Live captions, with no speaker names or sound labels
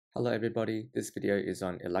Hello everybody, this video is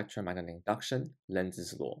on electromagnetic induction,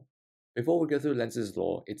 Lenz's law. Before we go through Lenz's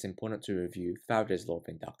law, it's important to review Faraday's law of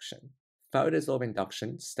induction. Faraday's law of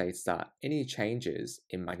induction states that any changes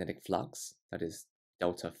in magnetic flux, that is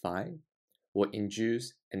delta phi, will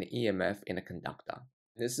induce an EMF in a conductor.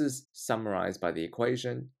 This is summarized by the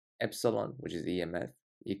equation epsilon, which is EMF,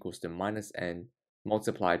 equals to minus n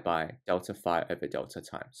multiplied by delta phi over delta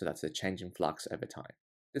time. So that's the change in flux over time.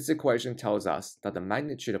 This equation tells us that the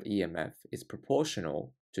magnitude of EMF is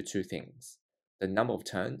proportional to two things: the number of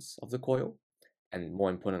turns of the coil, and more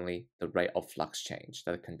importantly, the rate of flux change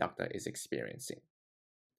that the conductor is experiencing.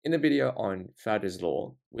 In the video on Faraday's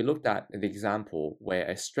law, we looked at the example where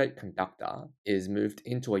a straight conductor is moved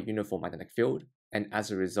into a uniform magnetic field, and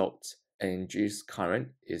as a result, an induced current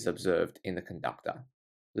is observed in the conductor.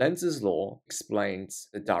 Lenz's law explains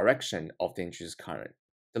the direction of the induced current.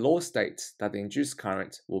 The law states that the induced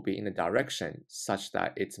current will be in a direction such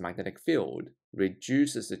that its magnetic field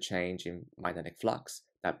reduces the change in magnetic flux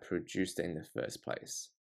that produced it in the first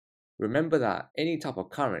place. Remember that any type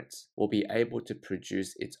of current will be able to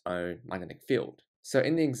produce its own magnetic field. So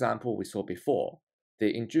in the example we saw before,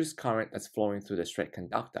 the induced current that's flowing through the straight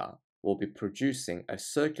conductor will be producing a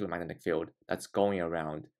circular magnetic field that's going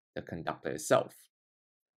around the conductor itself.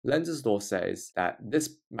 Lenz's law says that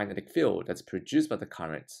this magnetic field that's produced by the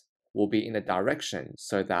current will be in a direction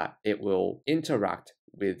so that it will interact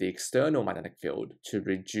with the external magnetic field to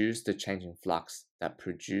reduce the change in flux that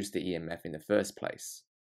produced the EMF in the first place.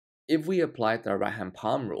 If we apply the right-hand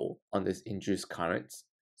palm rule on this induced current,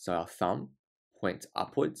 so our thumb points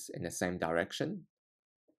upwards in the same direction,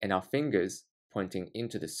 and our fingers pointing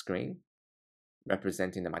into the screen,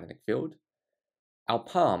 representing the magnetic field, our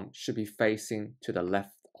palm should be facing to the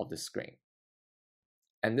left of the screen.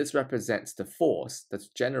 And this represents the force that's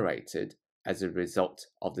generated as a result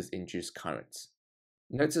of this induced current.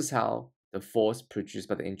 Notice how the force produced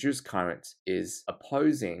by the induced current is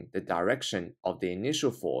opposing the direction of the initial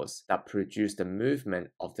force that produced the movement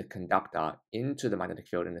of the conductor into the magnetic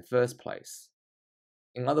field in the first place.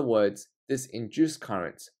 In other words, this induced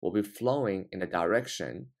current will be flowing in a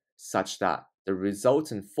direction such that the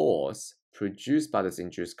resultant force produced by this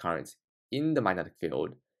induced current in the magnetic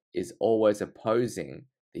field is always opposing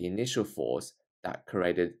the initial force that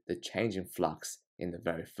created the change in flux in the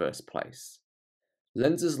very first place.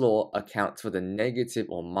 Lenz's law accounts for the negative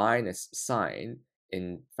or minus sign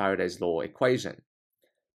in Faraday's law equation.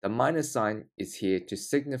 The minus sign is here to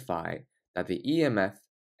signify that the EMF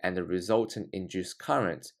and the resultant induced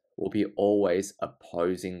current will be always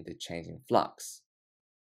opposing the change in flux.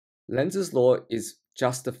 Lenz's law is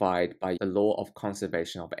justified by the law of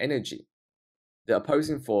conservation of energy. The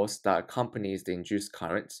opposing force that accompanies the induced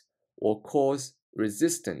current will cause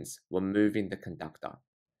resistance when moving the conductor.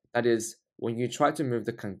 That is, when you try to move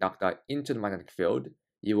the conductor into the magnetic field,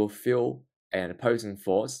 you will feel an opposing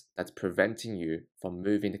force that's preventing you from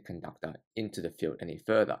moving the conductor into the field any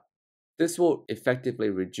further. This will effectively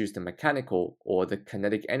reduce the mechanical or the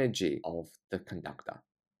kinetic energy of the conductor.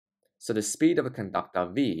 So the speed of a conductor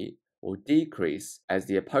V will decrease as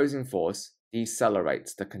the opposing force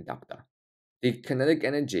decelerates the conductor. The kinetic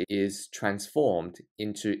energy is transformed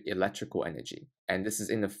into electrical energy, and this is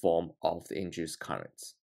in the form of the induced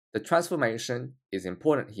currents. The transformation is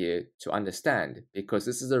important here to understand because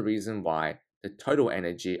this is the reason why the total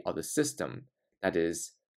energy of the system, that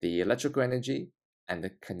is, the electrical energy and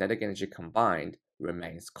the kinetic energy combined,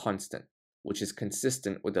 remains constant, which is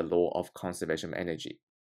consistent with the law of conservation of energy.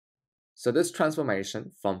 So this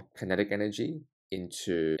transformation from kinetic energy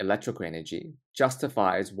into electrical energy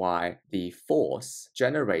justifies why the force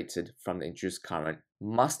generated from the induced current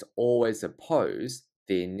must always oppose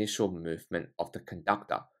the initial movement of the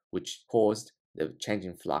conductor, which caused the change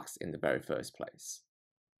in flux in the very first place.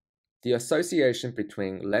 The association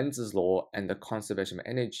between Lenz's law and the conservation of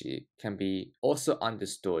energy can be also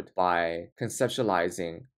understood by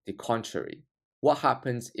conceptualizing the contrary. What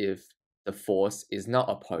happens if the force is not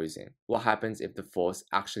opposing? What happens if the force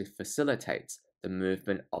actually facilitates the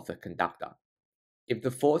movement of the conductor? If the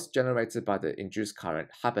force generated by the induced current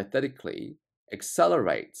hypothetically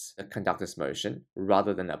accelerates the conductor's motion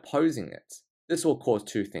rather than opposing it, this will cause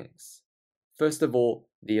two things. First of all,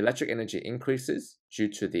 the electric energy increases due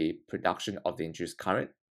to the production of the induced current,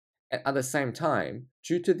 and at the same time,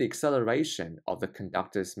 due to the acceleration of the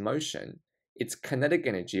conductor's motion, its kinetic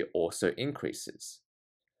energy also increases.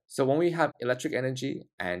 So when we have electric energy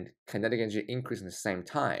and kinetic energy increase at the same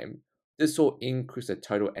time, this will increase the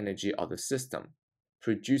total energy of the system,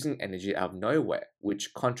 producing energy out of nowhere,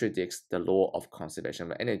 which contradicts the law of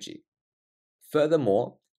conservation of energy.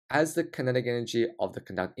 Furthermore, As the kinetic energy of the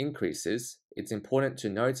conductor increases, it's important to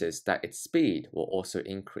notice that its speed will also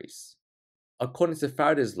increase. According to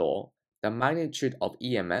Faraday's law, the magnitude of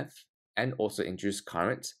EMF and also induced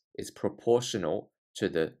current is proportional to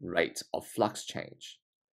the rate of flux change.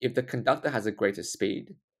 If the conductor has a greater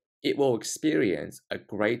speed, it will experience a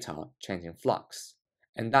greater change in flux,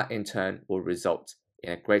 and that in turn will result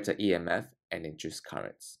in a greater EMF and induced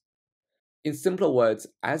currents. In simpler words,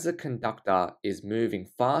 as a conductor is moving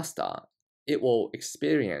faster, it will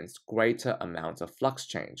experience greater amounts of flux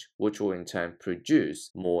change, which will in turn produce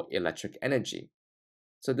more electric energy.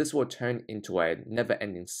 So this will turn into a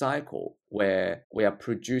never-ending cycle where we are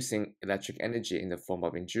producing electric energy in the form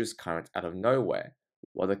of induced current out of nowhere,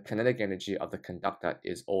 while the kinetic energy of the conductor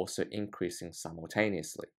is also increasing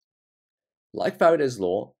simultaneously. Like Faraday's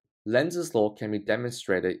law, Lenz's law can be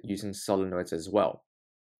demonstrated using solenoids as well.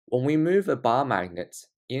 When we move a bar magnet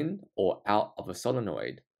in or out of a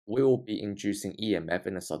solenoid, we will be inducing EMF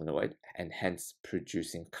in the solenoid and hence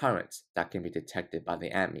producing currents that can be detected by the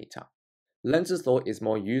ammeter. Lenz's law is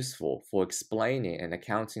more useful for explaining and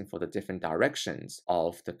accounting for the different directions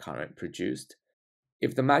of the current produced.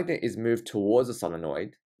 If the magnet is moved towards the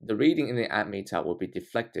solenoid, the reading in the ammeter will be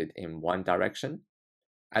deflected in one direction,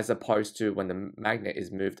 as opposed to when the magnet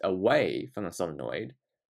is moved away from the solenoid,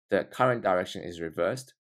 the current direction is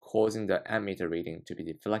reversed, causing the ammeter reading to be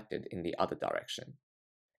deflected in the other direction.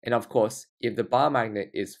 And of course, if the bar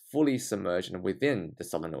magnet is fully submerged within the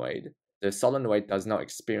solenoid does not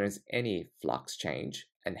experience any flux change,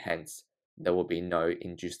 and hence there will be no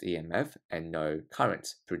induced EMF and no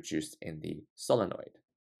current produced in the solenoid.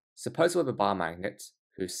 Suppose we have a bar magnet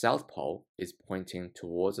whose south pole is pointing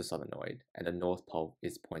towards the solenoid and the north pole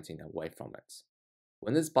is pointing away from it.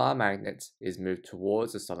 When this bar magnet is moved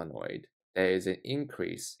towards the solenoid, there is an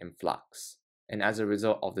increase in flux, and as a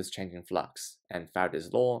result of this change in flux and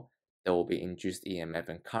Faraday's law, there will be induced EMF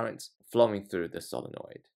and current flowing through the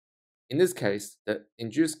solenoid. In this case, the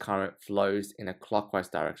induced current flows in a clockwise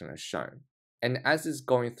direction as shown. And as it's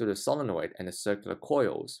going through the solenoid and the circular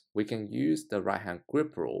coils, we can use the right-hand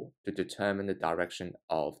grip rule to determine the direction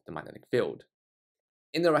of the magnetic field.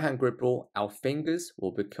 In the right-hand grip rule, our fingers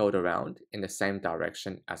will be curled around in the same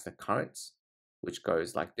direction as the current, which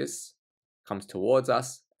goes like this, comes towards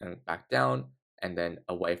us and back down, and then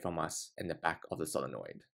away from us in the back of the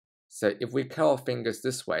solenoid. So if we curl our fingers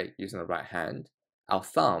this way using the right hand, our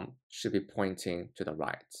thumb should be pointing to the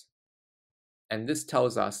right. And this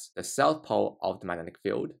tells us the south pole of the magnetic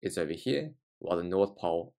field is over here, while the north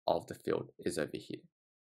pole of the field is over here.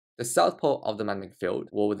 The south pole of the magnetic field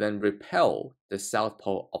will then repel the south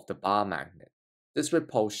pole of the bar magnet. This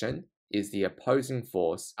repulsion is the opposing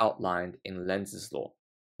force outlined in Lenz's law.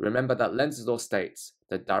 Remember that Lenz's law states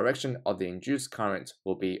the direction of the induced current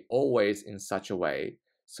will be always in such a way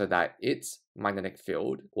so that its magnetic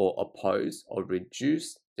field will oppose or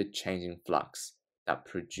reduce the changing flux that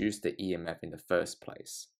produced the EMF in the first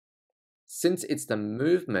place. Since it's the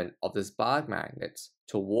movement of this bar magnet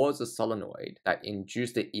towards the solenoid that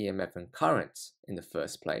induced the EMF and current in the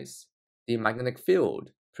first place, the magnetic field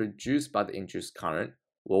produced by the induced current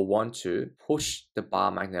will want to push the bar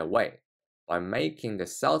magnet away by making the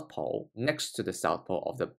south pole next to the south pole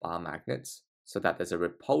of the bar magnets so that there's a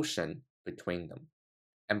repulsion between them.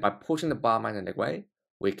 And by pushing the bar magnet away,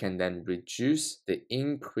 we can then reduce the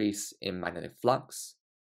increase in magnetic flux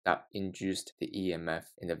that induced the EMF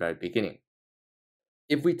in the very beginning.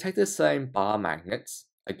 If we take the same bar magnets,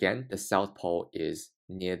 again, the south pole is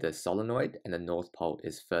near the solenoid and the north pole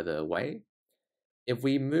is further away. If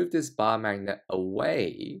we move this bar magnet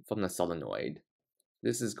away from the solenoid,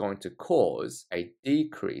 this is going to cause a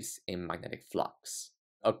decrease in magnetic flux.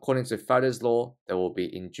 According to Faraday's law, there will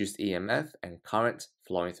be induced EMF and current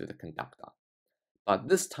flowing through the conductor. But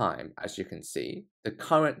this time, as you can see, the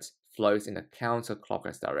current flows in a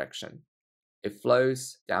counterclockwise direction. It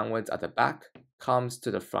flows downwards at the back, comes to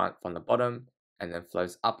the front from the bottom, and then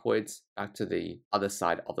flows upwards back to the other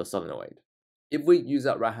side of the solenoid. If we use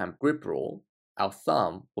that right-hand grip rule, our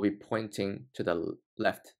thumb will be pointing to the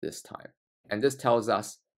left this time. And this tells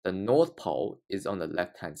us the north pole is on the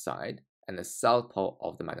left-hand side, and the south pole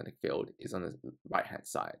of the magnetic field is on the right-hand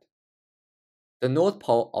side. The north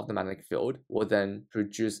pole of the magnetic field will then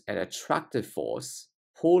produce an attractive force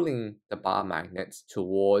pulling the bar magnets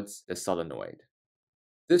towards the solenoid.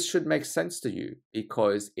 This should make sense to you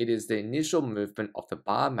because it is the initial movement of the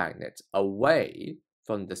bar magnet away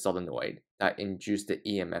from the solenoid that induced the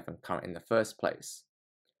EMF and current in the first place.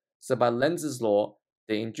 So by Lenz's law,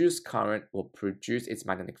 the induced current will produce its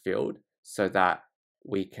magnetic field so that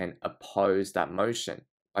we can oppose that motion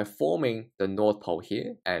by forming the north pole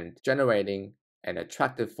here and generating an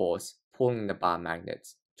attractive force pulling the bar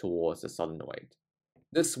magnets towards the solenoid.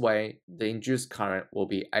 This way, the induced current will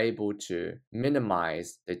be able to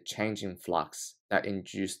minimize the change in flux that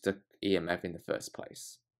induced the EMF in the first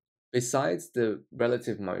place. Besides the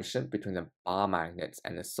relative motion between the bar magnets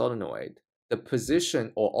and the solenoid, the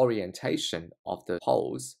position or orientation of the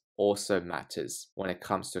poles also matters when it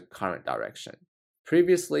comes to current direction.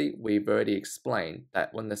 Previously, we've already explained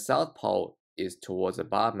that when the south pole is towards the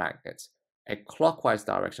bar magnets, a clockwise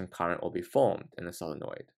direction current will be formed in the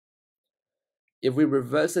solenoid. If we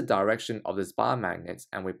reverse the direction of this bar magnet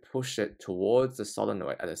and we push it towards the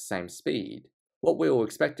solenoid at the same speed, what we will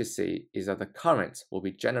expect to see is that the current will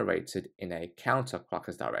be generated in a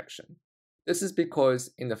counterclockwise direction. This is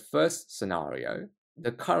because in the first scenario,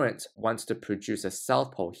 the current wants to produce a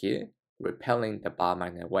south pole here, repelling the bar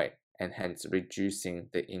magnet away, and hence reducing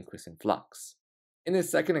the increase in flux. In the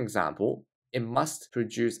second example, it must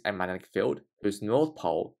produce a magnetic field whose north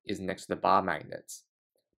pole is next to the bar magnets,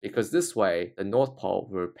 because this way the north pole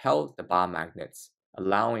will repel the bar magnets,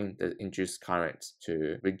 allowing the induced current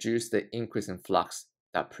to reduce the increase in flux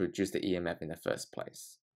that produced the EMF in the first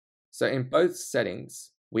place. So in both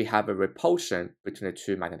settings, we have a repulsion between the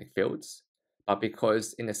two magnetic fields, but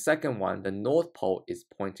because in the second one the north pole is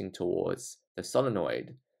pointing towards the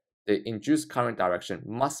solenoid, the induced current direction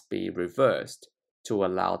must be reversed to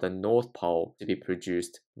allow the north pole to be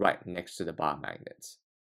produced right next to the bar magnets.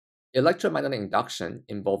 Electromagnetic induction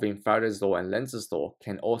involving Faraday's law and Lenz's law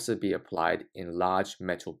can also be applied in large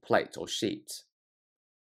metal plates or sheets.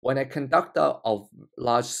 When a conductor of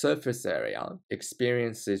large surface area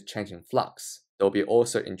experiences change in flux, there will be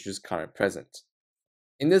also induced current present.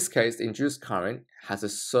 In this case, the induced current has a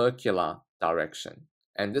circular direction,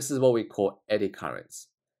 and this is what we call eddy currents.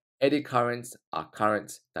 Eddy currents are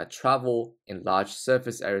currents that travel in large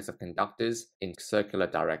surface areas of conductors in circular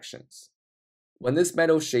directions. When this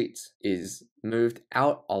metal sheet is moved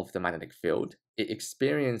out of the magnetic field, it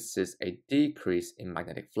experiences a decrease in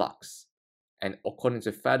magnetic flux. And according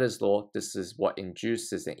to Faraday's law, this is what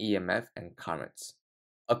induces an EMF and currents.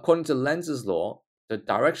 According to Lenz's law, the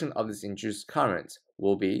direction of this induced current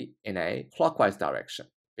will be in a clockwise direction.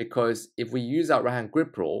 Because if we use our right-hand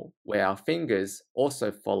grip rule, where our fingers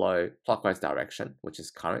also follow clockwise direction, which is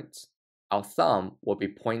current, our thumb will be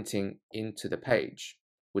pointing into the page,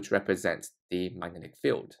 which represents the magnetic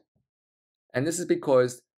field. And this is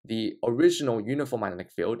because the original uniform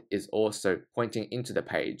magnetic field is also pointing into the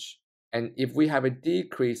page. And if we have a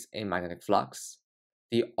decrease in magnetic flux,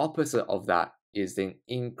 the opposite of that is an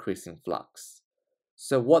increase in flux.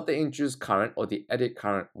 So what the induced current or the eddy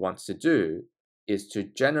current wants to do is to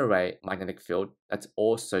generate a magnetic field that's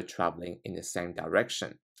also traveling in the same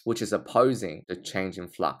direction, which is opposing the change in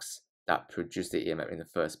flux that produced the EMF in the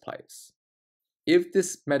first place. If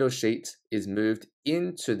this metal sheet is moved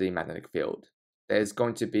into the magnetic field, there's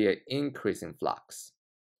going to be an increase in flux.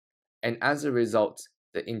 And as a result,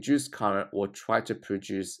 the induced current will try to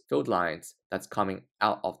produce field lines that's coming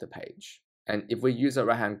out of the page. And if we use a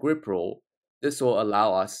right-hand grip rule, this will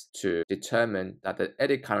allow us to determine that the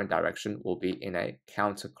eddy current direction will be in a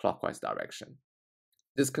counterclockwise direction.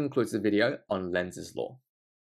 This concludes the video on Lenz's law.